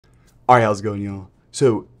All right, how's it going, y'all?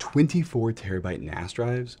 So 24 terabyte NAS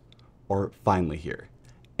drives are finally here.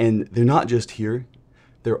 And they're not just here,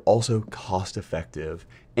 they're also cost effective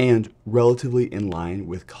and relatively in line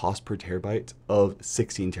with cost per terabyte of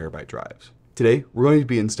 16 terabyte drives. Today, we're going to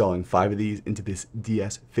be installing 5 of these into this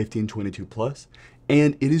DS1522 Plus,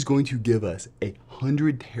 and it is going to give us a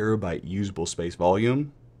 100 terabyte usable space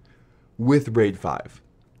volume with RAID 5.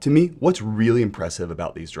 To me, what's really impressive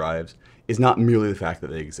about these drives is not merely the fact that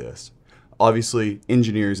they exist. Obviously,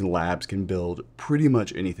 engineers and labs can build pretty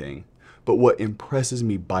much anything, but what impresses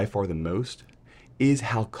me by far the most is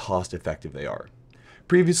how cost effective they are.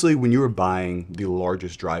 Previously, when you were buying the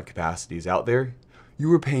largest drive capacities out there, you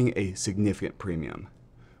were paying a significant premium.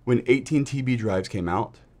 When 18 TB drives came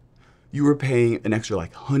out, you were paying an extra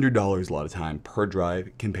like $100 a lot of time per drive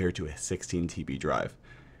compared to a 16 TB drive.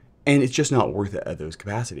 And it's just not worth it at those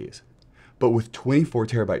capacities. But with 24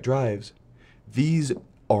 terabyte drives, these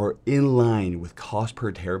are in line with cost per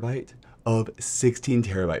terabyte of 16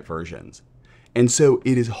 terabyte versions. And so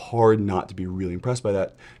it is hard not to be really impressed by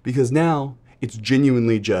that, because now it's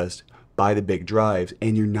genuinely just buy the big drives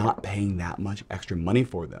and you're not paying that much extra money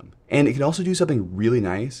for them. And it can also do something really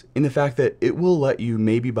nice in the fact that it will let you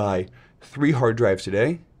maybe buy 3 hard drives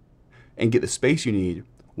today and get the space you need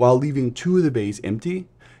while leaving 2 of the bays empty,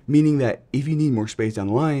 meaning that if you need more space down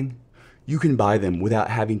the line, you can buy them without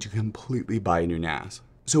having to completely buy a new NAS.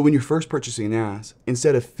 So when you're first purchasing a NAS,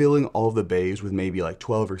 instead of filling all of the bays with maybe like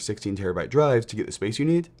 12 or 16 terabyte drives to get the space you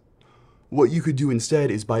need, what you could do instead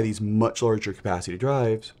is buy these much larger capacity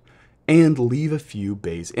drives and leave a few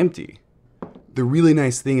bays empty. The really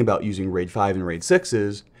nice thing about using RAID 5 and RAID 6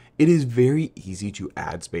 is it is very easy to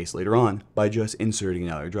add space later on by just inserting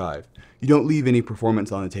another drive. You don't leave any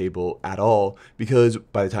performance on the table at all, because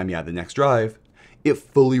by the time you add the next drive, it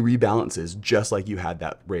fully rebalances just like you had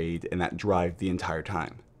that RAID and that drive the entire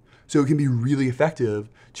time. So it can be really effective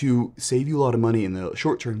to save you a lot of money in the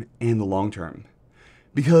short term and the long term.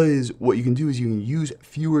 Because what you can do is you can use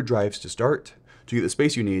fewer drives to start to get the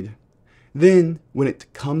space you need. Then when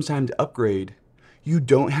it comes time to upgrade, you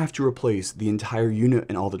don't have to replace the entire unit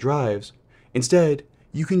and all the drives. Instead,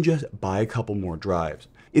 you can just buy a couple more drives.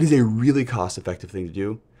 It is a really cost-effective thing to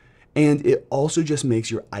do. And it also just makes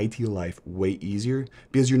your IT life way easier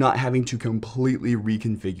because you're not having to completely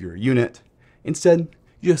reconfigure your unit. Instead,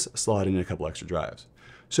 you just slot in a couple extra drives.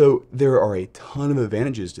 So there are a ton of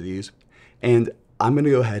advantages to these, and I'm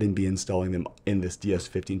gonna go ahead and be installing them in this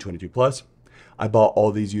DS1522 Plus. I bought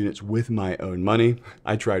all these units with my own money.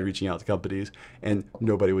 I tried reaching out to companies and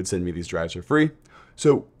nobody would send me these drives for free.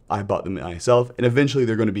 So I bought them myself, and eventually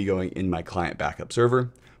they're gonna be going in my client backup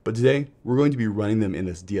server. But today, we're going to be running them in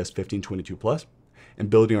this DS1522 Plus and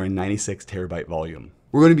building our 96 terabyte volume.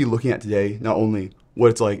 We're going to be looking at today not only what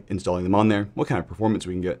it's like installing them on there, what kind of performance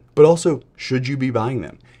we can get, but also, should you be buying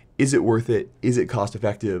them? Is it worth it? Is it cost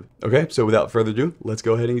effective? Okay, so without further ado, let's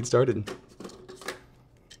go ahead and get started.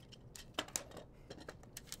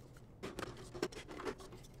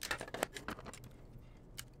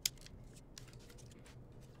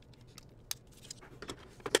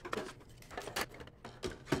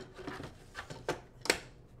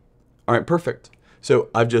 All right, perfect. So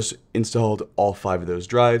I've just installed all 5 of those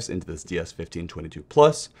drives into this DS1522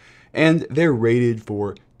 Plus, and they're rated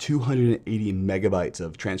for 280 megabytes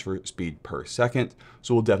of transfer speed per second.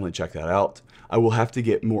 So we'll definitely check that out. I will have to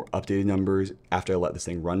get more updated numbers after I let this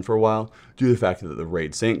thing run for a while due to the fact that the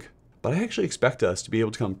RAID sync. But I actually expect us to be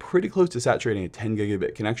able to come pretty close to saturating a 10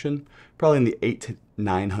 gigabit connection, probably in the 800 to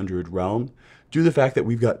 900 realm, due to the fact that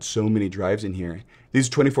we've got so many drives in here. These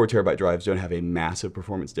 24 terabyte drives don't have a massive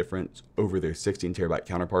performance difference over their 16 terabyte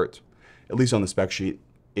counterparts. At least on the spec sheet,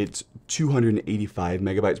 it's 285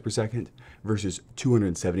 megabytes per second versus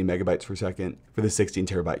 270 megabytes per second for the 16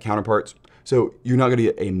 terabyte counterparts. So you're not gonna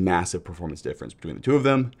get a massive performance difference between the two of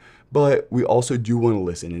them, but we also do wanna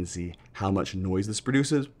listen and see how much noise this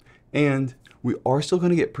produces. And we are still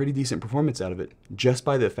going to get pretty decent performance out of it just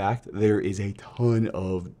by the fact there is a ton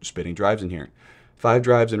of spinning drives in here. 5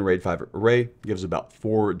 drives in a RAID 5 array gives about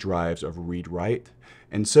 4 drives of read-write.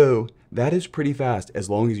 And so that is pretty fast as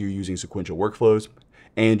long as you're using sequential workflows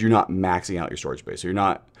and you're not maxing out your storage space. So you're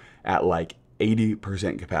not at like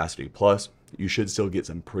 80% capacity plus. You should still get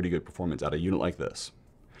some pretty good performance out of a unit like this.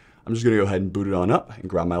 I'm just going to go ahead and boot it on up and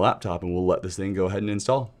grab my laptop, and we'll let this thing go ahead and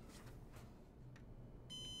install.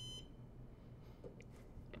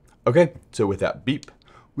 Okay, so with that beep,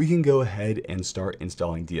 we can go ahead and start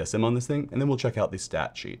installing DSM on this thing, and then we'll check out the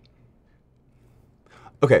stat sheet.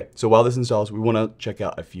 Okay, so while this installs, we want to check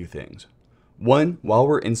out a few things. One, while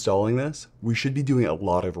we're installing this, we should be doing a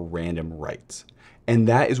lot of random writes. And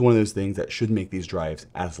that is one of those things that should make these drives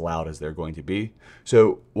as loud as they're going to be.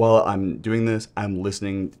 So while I'm doing this, I'm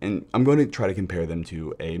listening and I'm going to try to compare them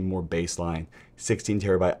to a more baseline 16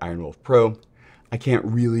 terabyte IronWolf Pro. I can't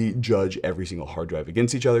really judge every single hard drive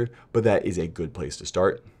against each other, but that is a good place to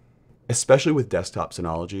start. Especially with desktop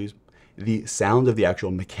Synologies, the sound of the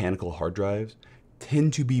actual mechanical hard drives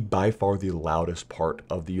tend to be by far the loudest part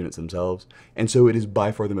of the units themselves, and so it is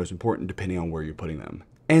by far the most important depending on where you're putting them.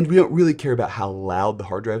 And we don't really care about how loud the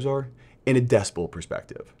hard drives are in a decibel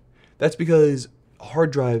perspective. That's because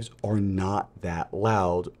hard drives are not that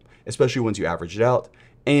loud, especially once you average it out,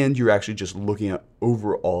 and you're actually just looking at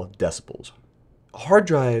overall decibels. Hard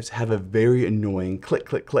drives have a very annoying click,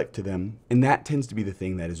 click, click to them, and that tends to be the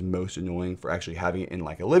thing that is most annoying for actually having it in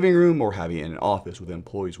like a living room or having it in an office with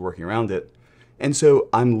employees working around it. And so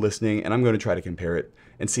I'm listening and I'm going to try to compare it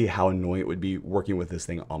and see how annoying it would be working with this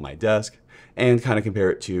thing on my desk and kind of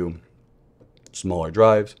compare it to smaller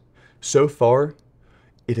drives. So far,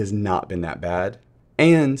 it has not been that bad.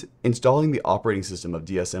 And installing the operating system of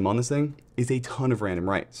DSM on this thing is a ton of random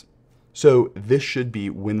writes. So this should be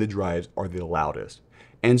when the drives are the loudest.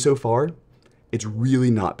 And so far, it's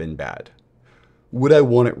really not been bad. Would I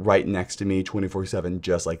want it right next to me 24/7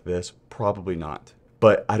 just like this? Probably not.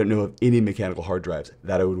 But I don't know of any mechanical hard drives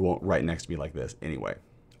that I would want right next to me like this anyway.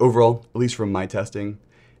 Overall, at least from my testing,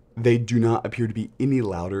 they do not appear to be any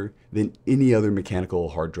louder than any other mechanical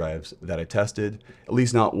hard drives that I tested, at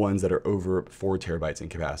least not ones that are over 4 terabytes in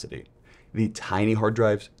capacity. The tiny hard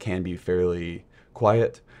drives can be fairly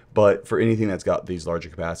quiet, but for anything that's got these larger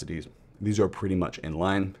capacities, these are pretty much in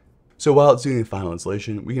line. So while it's doing the final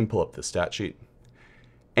installation, we can pull up the stat sheet.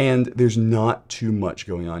 And there's not too much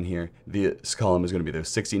going on here. This column is going to be those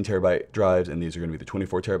 16 terabyte drives, and these are going to be the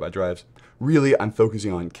 24 terabyte drives. Really, I'm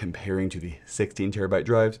focusing on comparing to the 16 terabyte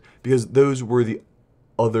drives because those were the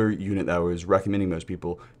other unit that I was recommending most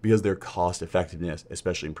people because their cost effectiveness,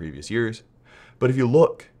 especially in previous years. But if you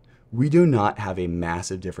look, we do not have a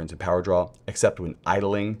massive difference in power draw except when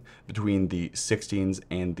idling between the 16s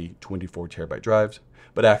and the 24 terabyte drives,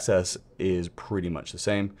 but access is pretty much the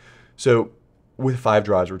same. So with 5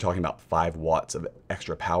 drives, we're talking about 5 watts of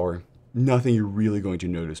extra power. Nothing you're really going to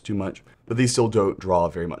notice too much, but these still don't draw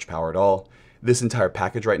very much power at all. This entire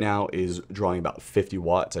package right now is drawing about 50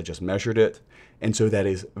 watts. I just measured it. And so that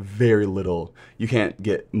is very little. You can't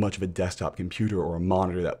get much of a desktop computer or a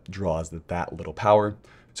monitor that draws that little power.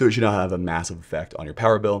 So it should not have a massive effect on your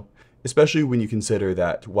power bill, especially when you consider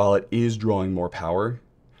that while it is drawing more power,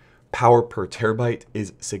 power per terabyte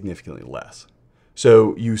is significantly less.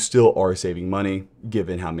 So you still are saving money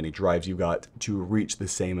given how many drives you've got to reach the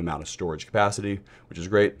same amount of storage capacity, which is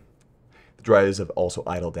great. The drives have also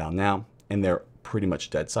idled down now, and they're pretty much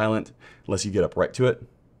dead silent unless you get up right to it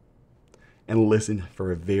and listen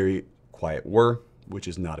for a very quiet whir, which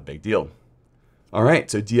is not a big deal. All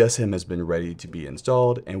right, so DSM has been ready to be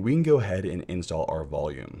installed, and we can go ahead and install our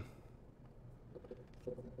volume.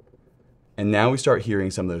 And now we start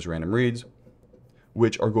hearing some of those random reads,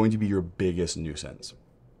 which are going to be your biggest nuisance.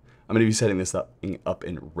 I'm going to be setting this up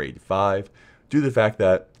in RAID 5 due to the fact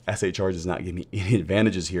that SHR does not give me any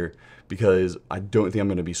advantages here because I don't think I'm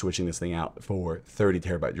going to be switching this thing out for 30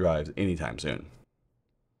 terabyte drives anytime soon.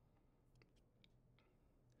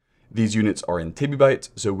 These units are in TB,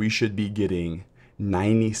 so we should be getting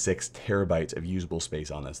 96 terabytes of usable space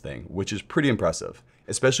on this thing, which is pretty impressive,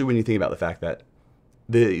 especially when you think about the fact that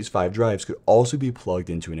these 5 drives could also be plugged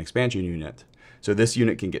into an expansion unit. So this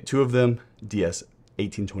unit can get 2 of them,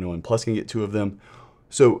 DS1821 Plus can get 2 of them.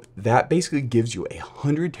 So that basically gives you a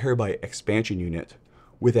 100 terabyte expansion unit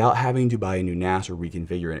without having to buy a new NAS or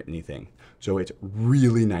reconfigure anything. So it's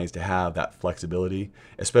really nice to have that flexibility,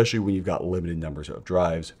 especially when you've got limited numbers of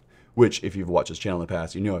drives, which if you've watched this channel in the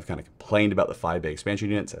past, you know I've kind of complained about the 5 bay expansion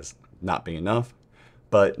units as not being enough.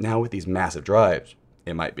 But now with these massive drives,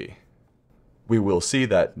 it might be. We will see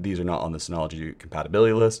that these are not on the Synology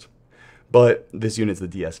compatibility list, but this unit's the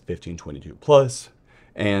DS1522 Plus,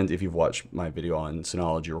 and if you've watched my video on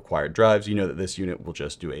Synology required drives, you know that this unit will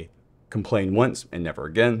just do a complain once and never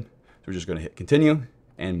again. So we're just going to hit continue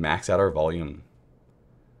and max out our volume.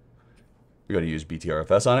 We're going to use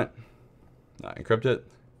BTRFS on it, not encrypt it.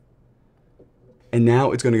 And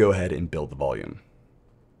now it's going to go ahead and build the volume.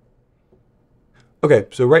 Okay,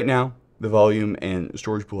 so right now, the volume and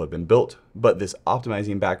storage pool have been built, but this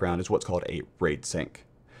optimizing background is what's called a RAID sync.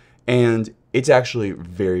 And it's actually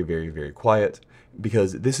very, very, very quiet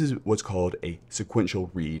because this is what's called a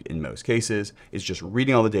sequential read in most cases. It's just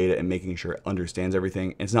reading all the data and making sure it understands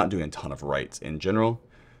everything. And it's not doing a ton of writes in general.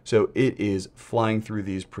 So it is flying through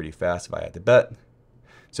these pretty fast if I had to bet.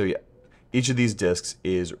 So yeah, Each of these disks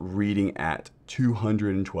is reading at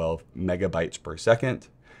 212 megabytes per second,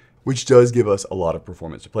 which does give us a lot of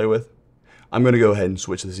performance to play with. I'm going to go ahead and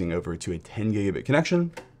switch this thing over to a 10 gigabit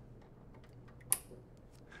connection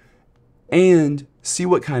and see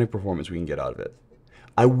what kind of performance we can get out of it.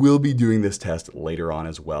 I will be doing this test later on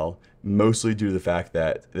as well, mostly due to the fact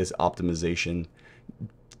that this optimization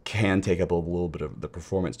can take up a little bit of the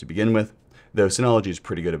performance to begin with, though Synology is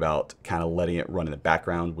pretty good about kind of letting it run in the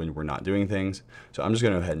background when we're not doing things. So I'm just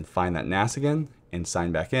going to go ahead and find that NAS again and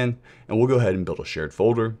sign back in, and we'll go ahead and build a shared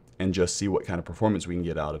folder and just see what kind of performance we can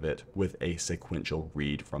get out of it with a sequential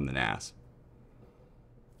read from the NAS.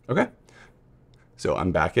 Okay, so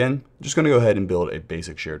I'm back in. Just going to go ahead and build a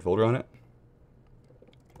basic shared folder on it.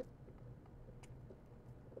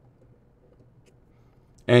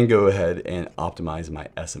 And go ahead and optimize my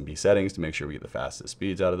SMB settings to make sure we get the fastest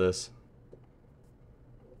speeds out of this.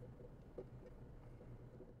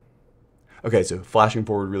 Okay, so flashing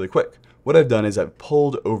forward really quick. What I've done is I've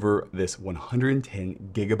pulled over this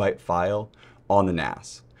 110 gigabyte file on the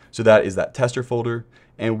NAS. So that is that tester folder,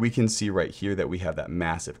 and we can see right here that we have that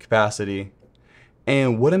massive capacity.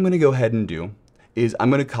 And what I'm going to go ahead and do is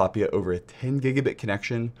I'm going to copy it over a 10 gigabit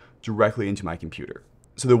connection directly into my computer.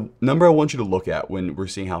 So the number I want you to look at when we're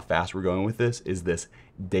seeing how fast we're going with this is this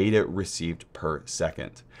data received per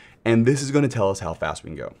second. And this is going to tell us how fast we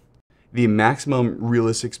can go. The maximum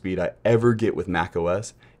realistic speed I ever get with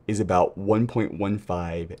macOS is about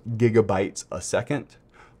 1.15 gigabytes a second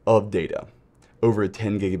of data over a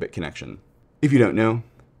 10 gigabit connection. If you don't know,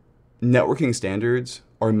 networking standards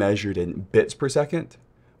are measured in bits per second,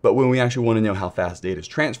 but when we actually want to know how fast data is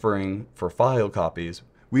transferring for file copies,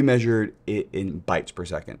 we measured it in bytes per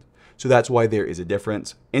second. So that's why there is a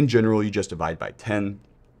difference. In general, you just divide by 10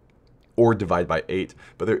 or divide by 8,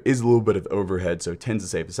 but there is a little bit of overhead, so 10's a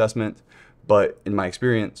safe assessment. But in my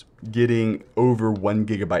experience, getting over 1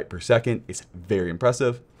 gigabyte per second is very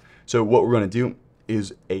impressive. So what we're going to do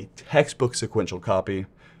is a textbook sequential copy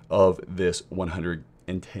of this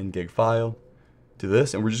 110 gig file to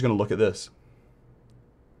this, and we're just going to look at this.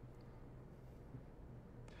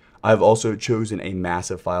 I've also chosen a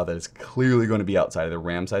massive file that is clearly going to be outside of the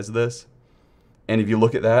RAM size of this. And if you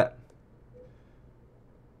look at that,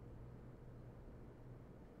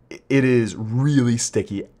 it is really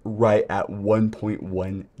sticky right at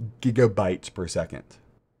 1.1 gigabytes per second.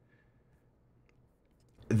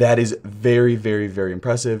 That is very, very, very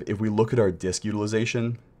impressive. If we look at our disk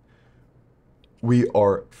utilization, we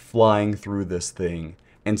are flying through this thing.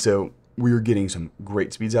 And so we are getting some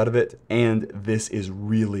great speeds out of it, and this is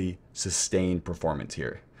really sustained performance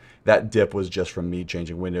here. That dip was just from me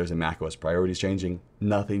changing Windows and macOS priorities changing,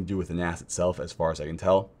 nothing to do with the NAS itself as far as I can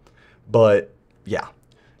tell. But yeah,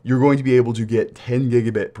 you're going to be able to get 10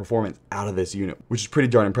 gigabit performance out of this unit, which is pretty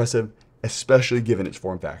darn impressive, especially given its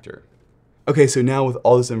form factor. Okay, so now with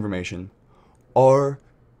all this information, are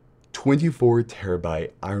 24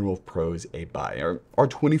 terabyte IronWolf Pros a buy, or are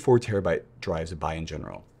 24 terabyte drives a buy in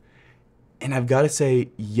general? And I've got to say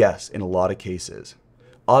yes in a lot of cases.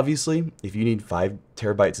 Obviously, if you need 5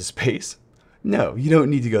 terabytes of space, no, you don't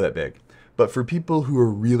need to go that big. But for people who are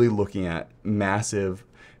really looking at massive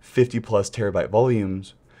 50 plus terabyte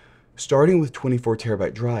volumes, starting with 24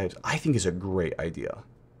 terabyte drives, I think is a great idea.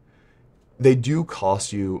 They do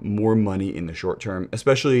cost you more money in the short term,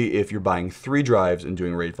 especially if you're buying 3 drives and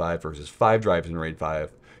doing RAID 5 versus 5 drives in RAID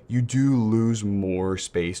 5. You do lose more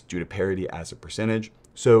space due to parity as a percentage.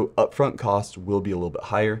 So upfront costs will be a little bit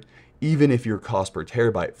higher, even if your cost per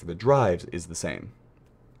terabyte for the drives is the same.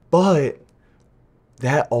 But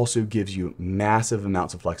that also gives you massive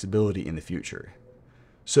amounts of flexibility in the future.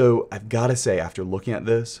 So I've got to say, after looking at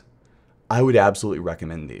this, I would absolutely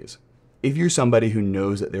recommend these. If you're somebody who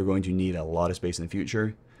knows that they're going to need a lot of space in the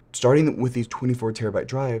future, starting with these 24 terabyte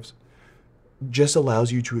drives just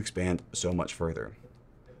allows you to expand so much further.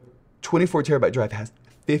 24 terabyte drive has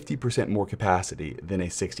 50% more capacity than a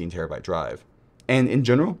 16 terabyte drive. And in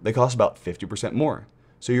general, they cost about 50% more.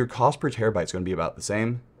 So your cost per terabyte is going to be about the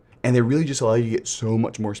same. And they really just allow you to get so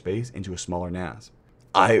much more space into a smaller NAS.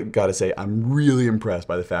 I gotta say, I'm really impressed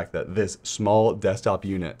by the fact that this small desktop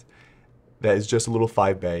unit that is just a little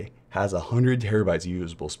 5 bay has 100 terabytes of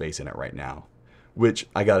usable space in it right now, which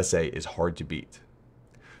I gotta say is hard to beat.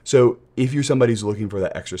 So if you're somebody who's looking for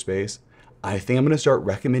that extra space, I think I'm gonna start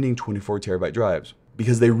recommending 24 terabyte drives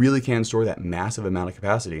because they really can store that massive amount of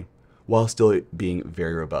capacity while still being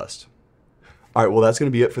very robust. All right, well, that's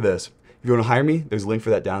gonna be it for this. If you wanna hire me, there's a link for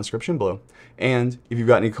that down in the description below. And if you've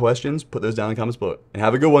got any questions, put those down in the comments below. And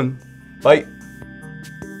have a good one. Bye.